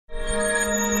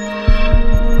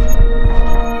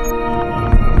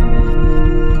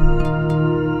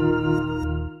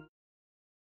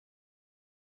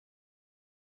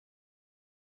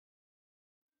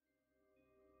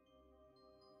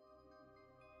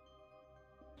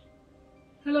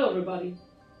Hello everybody!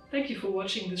 Thank you for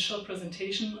watching this short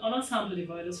presentation on our sample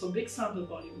dividers for big sample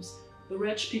volumes, the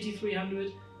Retsch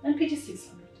PT300 and PT600.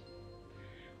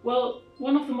 Well,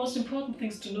 one of the most important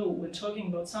things to know when talking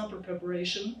about sample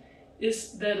preparation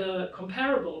is that a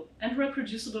comparable and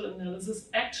reproducible analysis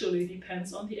actually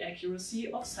depends on the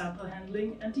accuracy of sample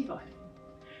handling and dividing.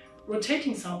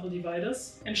 Rotating sample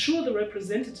dividers ensure the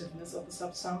representativeness of the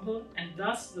subsample and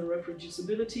thus the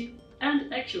reproducibility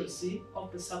and accuracy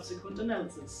of the subsequent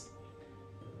analysis.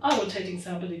 Our rotating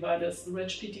sample dividers, the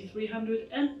Retsch PT300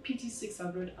 and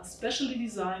PT600, are specially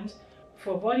designed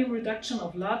for volume reduction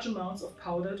of large amounts of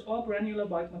powdered or granular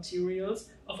bulk materials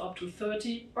of up to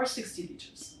 30 or 60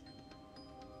 liters.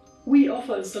 We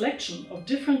offer a selection of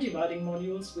different dividing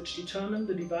modules which determine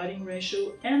the dividing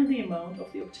ratio and the amount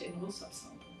of the obtainable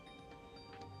subsample.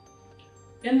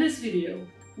 In this video,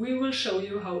 we will show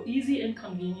you how easy and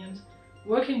convenient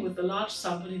working with the large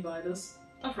sample dividers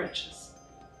of Retsch is.